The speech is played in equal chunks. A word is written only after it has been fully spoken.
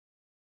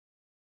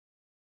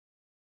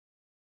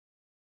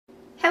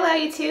Hello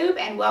YouTube,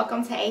 and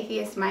welcome to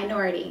Atheist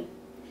Minority.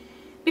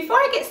 Before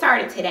I get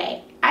started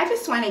today, I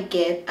just want to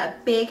give a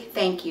big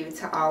thank you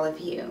to all of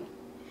you.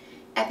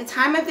 At the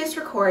time of this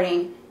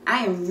recording,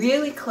 I am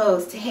really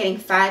close to hitting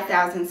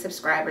 5,000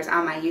 subscribers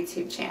on my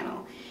YouTube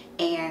channel,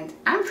 and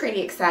I'm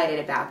pretty excited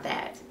about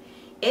that.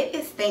 It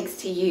is thanks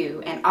to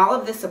you and all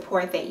of the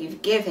support that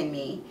you've given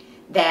me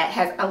that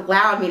has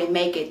allowed me to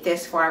make it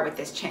this far with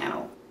this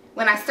channel.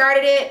 When I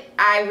started it,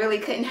 I really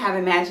couldn't have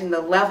imagined the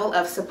level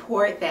of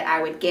support that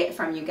I would get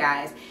from you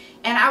guys,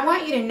 and I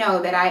want you to know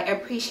that I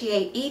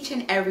appreciate each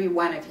and every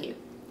one of you.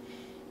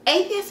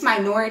 Atheist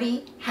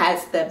Minority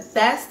has the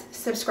best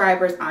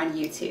subscribers on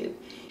YouTube.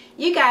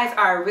 You guys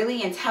are a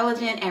really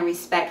intelligent and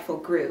respectful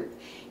group.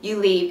 You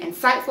leave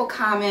insightful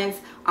comments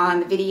on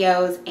the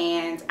videos,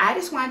 and I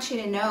just want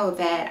you to know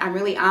that I'm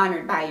really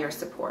honored by your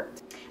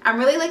support. I'm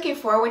really looking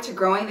forward to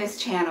growing this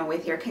channel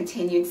with your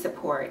continued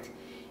support.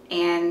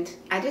 And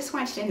I just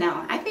want you to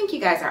know, I think you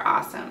guys are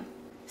awesome.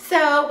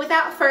 So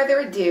without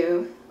further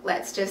ado,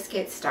 let's just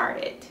get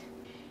started.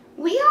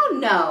 We all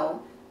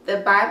know the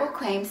Bible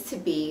claims to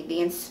be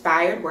the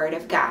inspired word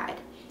of God,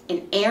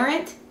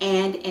 inerrant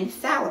and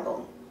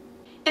infallible.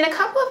 In a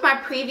couple of my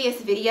previous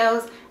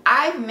videos,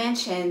 I've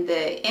mentioned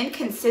the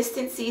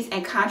inconsistencies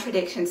and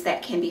contradictions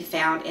that can be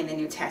found in the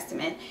New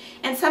Testament,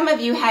 and some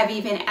of you have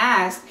even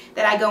asked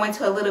that I go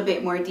into a little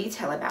bit more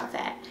detail about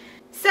that.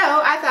 So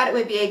I thought it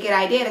would be a good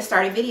idea to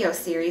start a video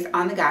series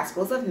on the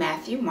Gospels of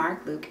Matthew,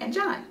 Mark, Luke, and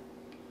John.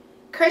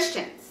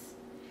 Christians,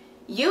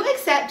 you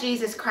accept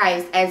Jesus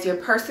Christ as your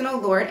personal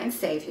Lord and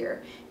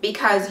Savior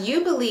because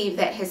you believe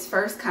that His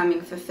first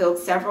coming fulfilled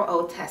several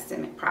Old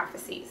Testament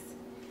prophecies.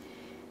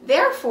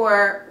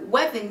 Therefore,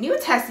 what the New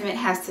Testament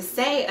has to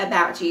say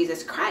about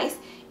Jesus Christ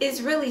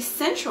is really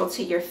central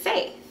to your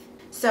faith.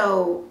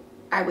 So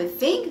I would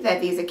think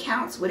that these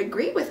accounts would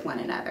agree with one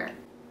another.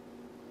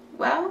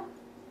 Well,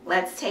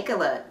 let's take a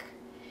look.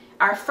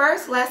 Our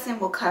first lesson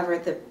will cover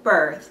the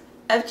birth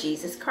of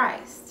Jesus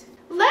Christ.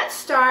 Let's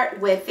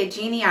start with the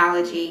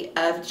genealogy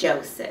of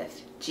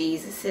Joseph,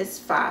 Jesus'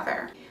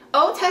 father.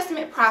 Old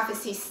Testament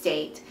prophecies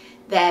state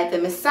that the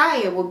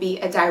Messiah will be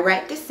a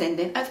direct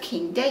descendant of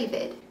King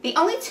David. The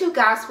only two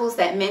Gospels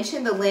that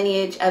mention the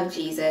lineage of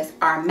Jesus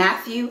are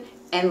Matthew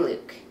and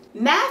Luke.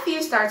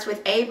 Matthew starts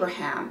with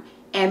Abraham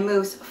and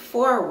moves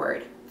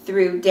forward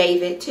through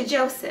David to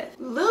Joseph.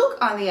 Luke,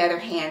 on the other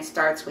hand,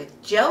 starts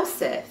with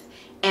Joseph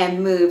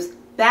and moves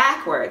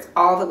backwards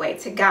all the way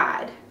to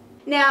God.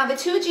 Now, the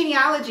two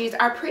genealogies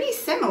are pretty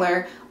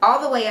similar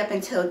all the way up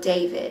until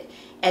David.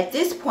 At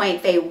this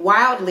point, they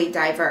wildly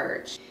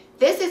diverge.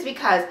 This is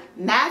because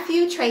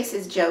Matthew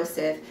traces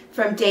Joseph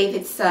from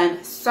David's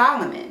son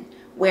Solomon,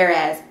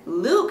 whereas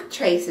Luke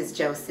traces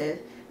Joseph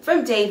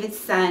from David's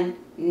son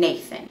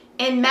Nathan.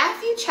 In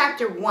Matthew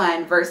chapter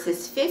 1,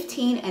 verses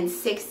 15 and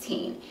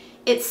 16,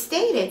 it's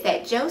stated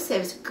that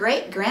Joseph's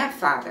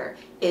great-grandfather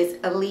is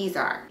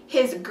Eleazar.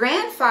 His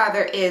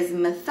grandfather is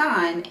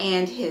Matthan,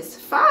 and his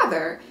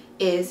father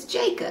is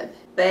Jacob.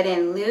 But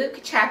in Luke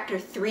chapter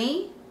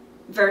 3,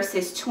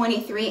 verses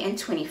 23 and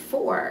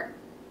 24,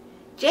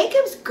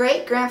 Jacob's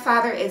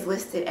great-grandfather is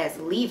listed as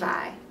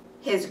Levi.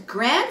 His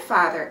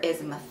grandfather is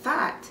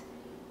Matthat,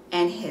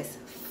 and his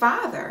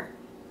father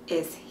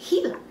is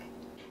Heli.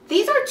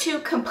 These are two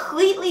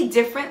completely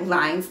different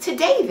lines to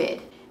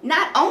David.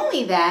 Not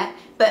only that,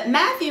 but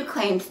Matthew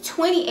claims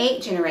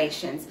 28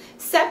 generations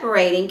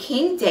separating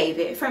King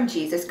David from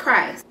Jesus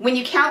Christ. When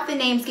you count the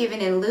names given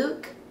in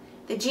Luke,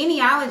 the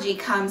genealogy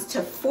comes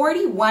to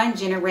 41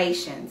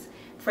 generations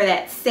for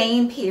that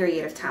same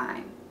period of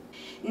time.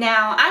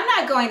 Now, I'm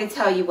not going to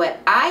tell you what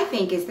I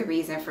think is the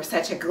reason for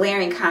such a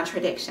glaring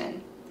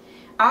contradiction.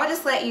 I'll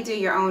just let you do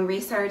your own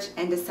research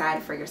and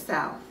decide for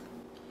yourself.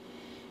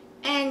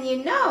 And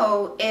you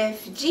know,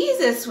 if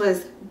Jesus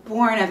was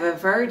born of a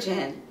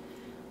virgin,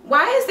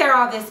 why is there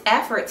all this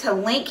effort to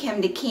link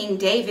him to King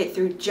David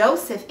through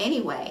Joseph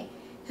anyway,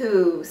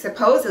 who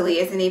supposedly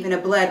isn't even a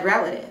blood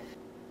relative?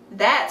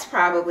 That's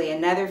probably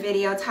another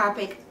video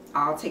topic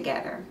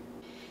altogether.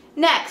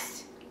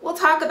 Next, we'll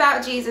talk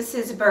about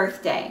Jesus'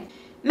 birthday.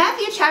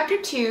 Matthew chapter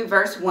 2,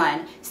 verse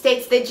 1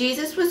 states that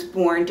Jesus was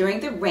born during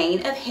the reign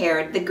of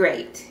Herod the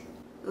Great.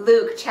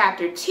 Luke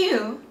chapter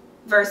 2,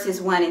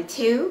 verses 1 and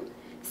 2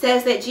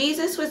 says that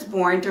Jesus was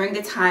born during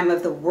the time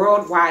of the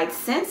worldwide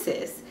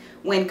census,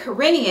 when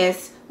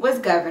Quirinius was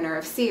governor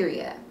of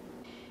Syria.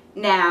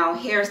 Now,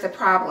 here's the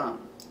problem.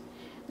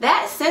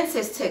 That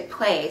census took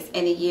place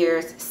in the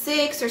years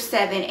 6 or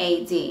 7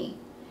 AD.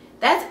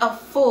 That's a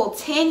full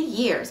 10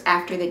 years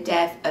after the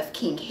death of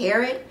King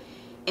Herod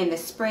in the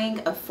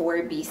spring of 4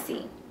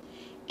 BC.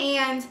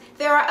 And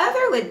there are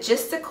other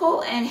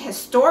logistical and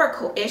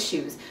historical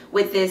issues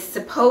with this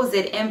supposed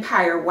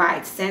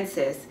empire-wide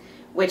census,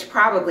 which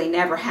probably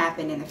never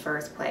happened in the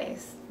first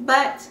place.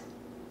 But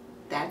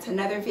that's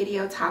another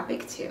video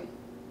topic too.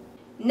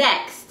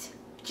 Next,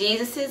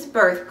 Jesus'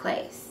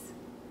 birthplace.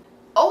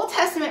 Old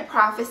Testament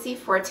prophecy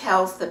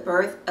foretells the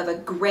birth of a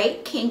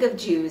great king of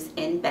Jews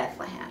in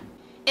Bethlehem.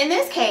 In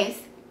this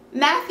case,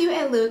 Matthew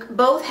and Luke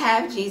both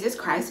have Jesus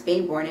Christ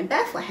being born in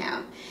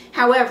Bethlehem.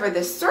 However,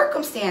 the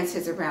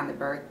circumstances around the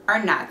birth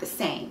are not the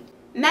same.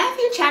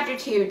 Matthew chapter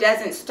 2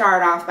 doesn't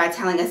start off by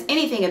telling us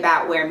anything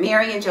about where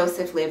Mary and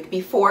Joseph lived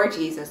before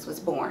Jesus was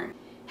born.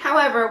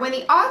 However, when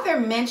the author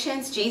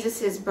mentions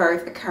Jesus'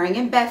 birth occurring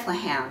in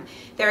Bethlehem,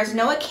 there is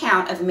no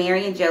account of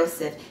Mary and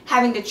Joseph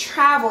having to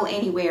travel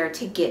anywhere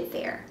to get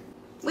there.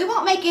 We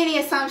won't make any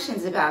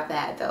assumptions about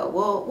that though.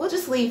 We'll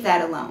just leave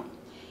that alone.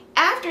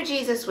 After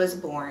Jesus was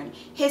born,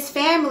 his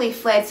family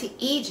fled to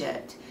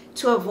Egypt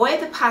to avoid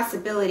the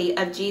possibility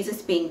of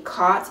Jesus being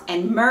caught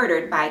and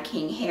murdered by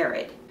King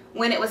Herod.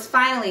 When it was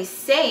finally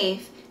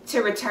safe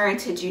to return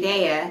to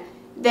Judea,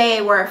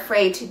 they were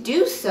afraid to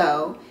do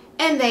so,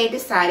 and they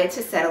decided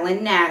to settle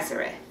in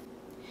Nazareth.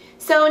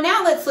 So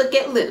now let's look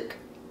at Luke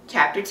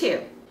chapter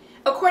 2.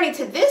 According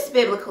to this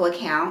biblical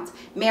account,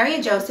 Mary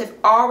and Joseph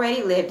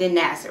already lived in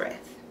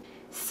Nazareth.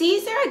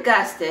 Caesar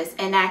Augustus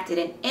enacted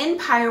an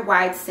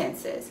empire-wide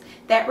census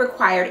that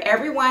required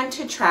everyone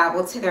to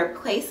travel to their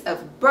place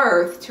of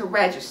birth to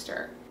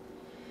register.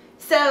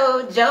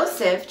 So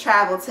Joseph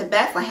traveled to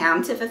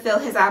Bethlehem to fulfill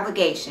his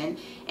obligation,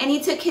 and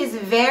he took his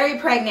very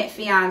pregnant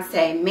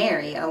fiancée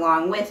Mary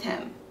along with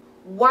him.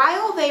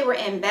 While they were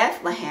in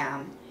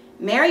Bethlehem,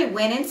 Mary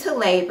went into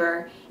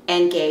labor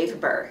and gave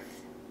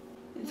birth.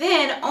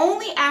 Then,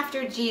 only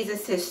after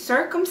Jesus'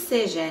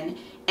 circumcision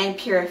and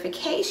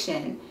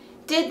purification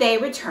did they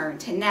return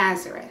to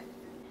Nazareth.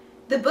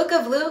 The book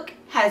of Luke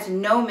has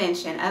no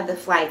mention of the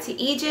flight to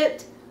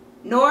Egypt,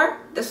 nor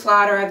the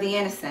slaughter of the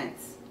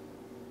innocents.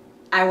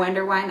 I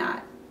wonder why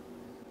not.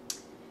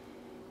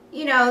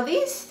 You know,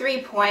 these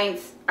 3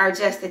 points are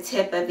just the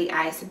tip of the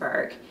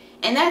iceberg.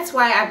 And that's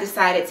why I've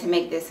decided to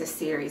make this a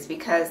series,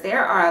 because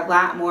there are a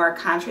lot more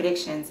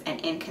contradictions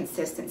and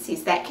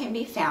inconsistencies that can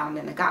be found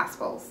in the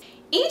Gospels.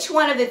 Each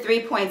one of the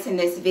 3 points in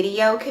this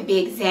video could be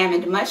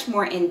examined much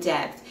more in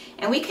depth,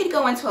 and we could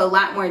go into a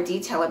lot more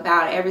detail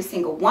about every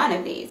single one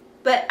of these.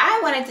 But I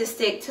wanted to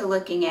stick to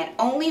looking at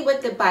only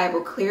what the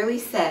Bible clearly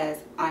says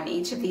on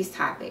each of these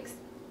topics,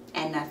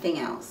 and nothing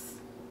else.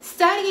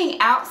 Studying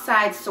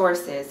outside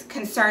sources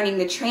concerning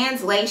the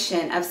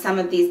translation of some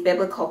of these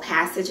biblical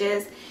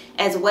passages,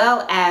 as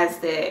well as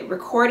the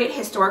recorded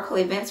historical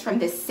events from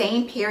this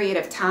same period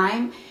of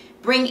time,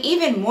 bring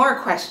even more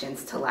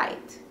questions to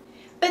light.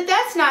 But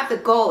that's not the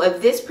goal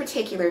of this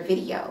particular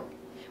video.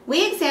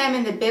 We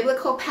examine the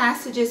biblical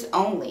passages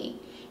only,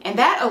 and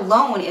that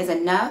alone is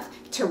enough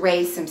to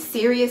raise some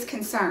serious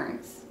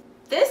concerns.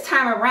 This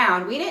time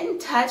around, we didn't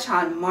touch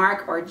on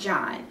Mark or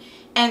John,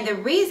 and the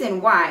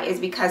reason why is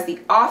because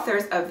the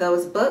authors of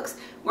those books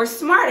were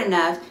smart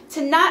enough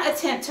to not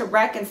attempt to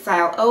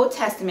reconcile Old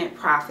Testament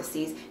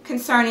prophecies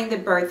concerning the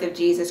birth of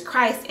Jesus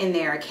Christ in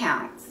their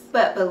accounts.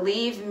 But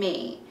believe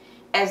me,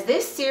 as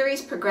this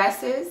series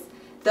progresses,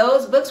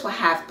 those books will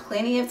have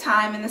plenty of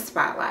time in the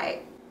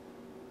spotlight.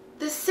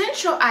 The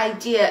central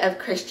idea of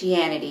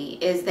Christianity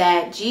is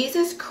that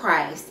Jesus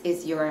Christ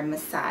is your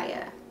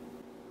Messiah.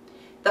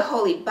 The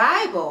Holy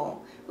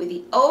Bible, with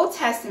the Old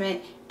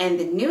Testament and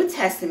the New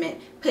Testament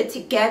put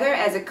together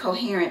as a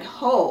coherent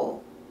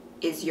whole,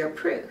 is your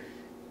proof.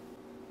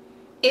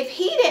 If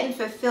he didn't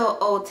fulfill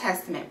Old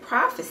Testament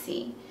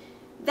prophecy,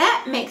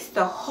 that makes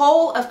the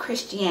whole of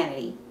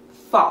Christianity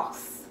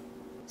false.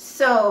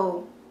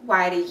 So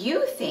why do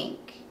you think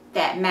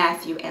that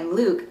Matthew and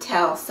Luke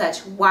tell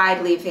such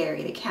widely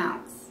varied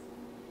accounts?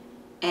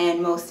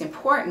 And most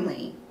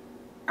importantly,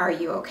 are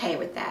you okay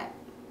with that?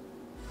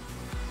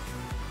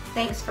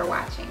 Thanks for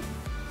watching.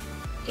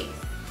 Peace.